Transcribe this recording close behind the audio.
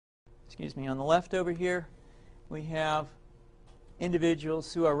excuse me, on the left over here, we have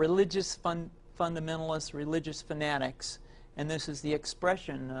individuals who are religious fundamentalists, religious fanatics, and this is the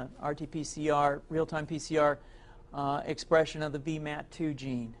expression, RT-PCR, real-time PCR expression of the VMAT2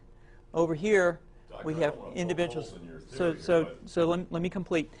 gene. Over here, we have individuals. So let me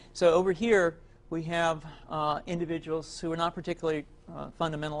complete. So over here, we have individuals who are not particularly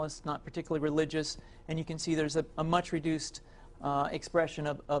fundamentalist, not particularly religious, and you can see there's a much reduced expression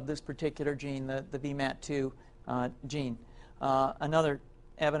of this particular gene, the VMAT2 gene. Another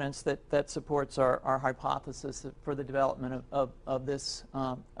evidence that supports our hypothesis for the development of this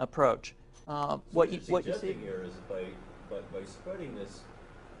approach. What you see here is by spreading this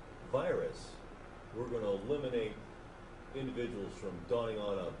virus, we're going to eliminate individuals from donning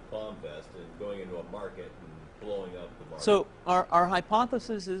on a bomb vest and going into a market and blowing up the market. So our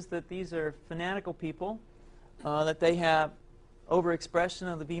hypothesis is that these are fanatical people, that they have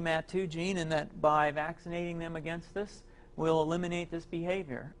overexpression of the VMAT2 gene, and that by vaccinating them against this, we'll eliminate this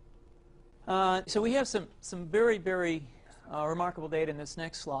behavior. So we have some very, very remarkable data in this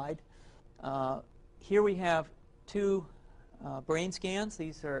next slide. Here we have two brain scans.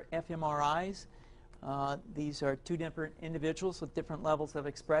 These are fMRIs. These are two different individuals with different levels of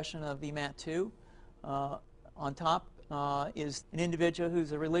expression of VMAT2. On top is an individual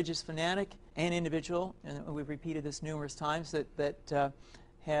who's a religious fanatic, an individual, and we've repeated this numerous times, that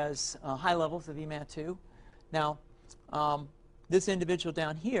has high levels of VMAT2. Now, this individual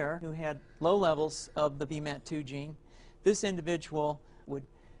down here who had low levels of the VMAT2 gene, this individual would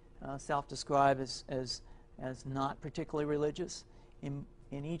self-describe as not particularly religious. In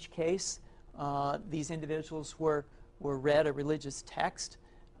each case, these individuals were read a religious text.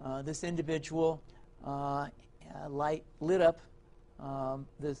 This individual lit up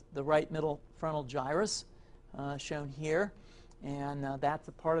the right middle frontal gyrus, shown here, and that's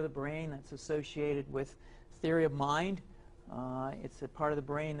a part of the brain that's associated with theory of mind. It's a part of the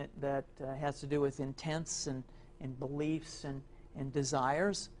brain that has to do with intents and beliefs and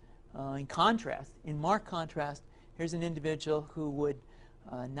desires. In contrast, in marked contrast, here's an individual who would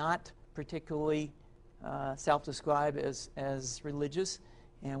not particularly self-describe as religious,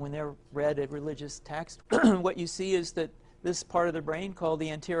 and when they're read a religious text, what you see is that this part of the brain called the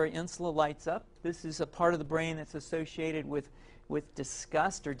anterior insula lights up. This is a part of the brain that's associated with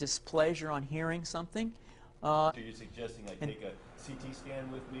disgust or displeasure on hearing something. So you're suggesting I take a CT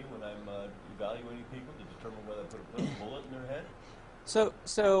scan with me when I'm evaluating people to determine whether I put a bullet in their head?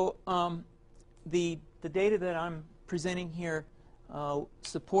 So the data that I'm presenting here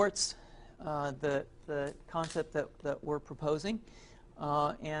supports the concept that we're proposing,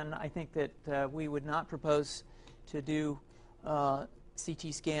 and I think that we would not propose to do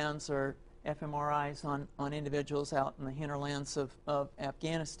CT scans or fMRIs on individuals out in the hinterlands of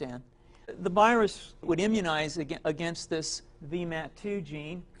Afghanistan. The virus would immunize against this VMAT2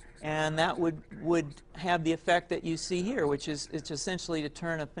 gene, and that would have the effect that you see here, which is it's essentially to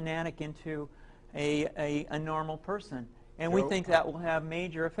turn a fanatic into a normal person. And we think that will have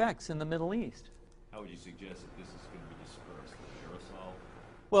major effects in the Middle East. How would you suggest that this is going to be dispersed? Aerosol?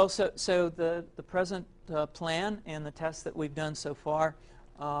 Well, so the present plan and the tests that we've done so far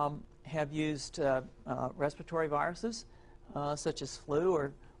have used respiratory viruses, such as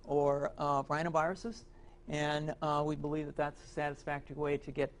flu or rhinoviruses, and we believe that that's a satisfactory way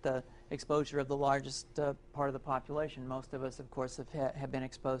to get the exposure of the largest part of the population. Most of us, of course, have been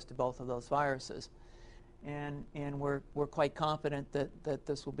exposed to both of those viruses, and we're quite confident that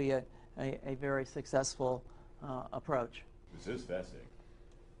this will be a very successful approach. This is fascinating.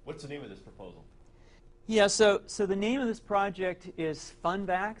 What's the name of this proposal? Yeah, so the name of this project is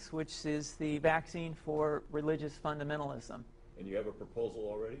Funvax, which is the vaccine for religious fundamentalism. And you have a proposal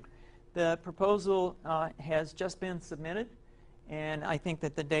already? The proposal has just been submitted, and I think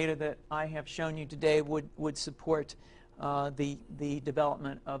that the data that I have shown you today would support the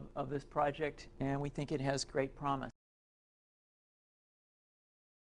development of this project, and we think it has great promise.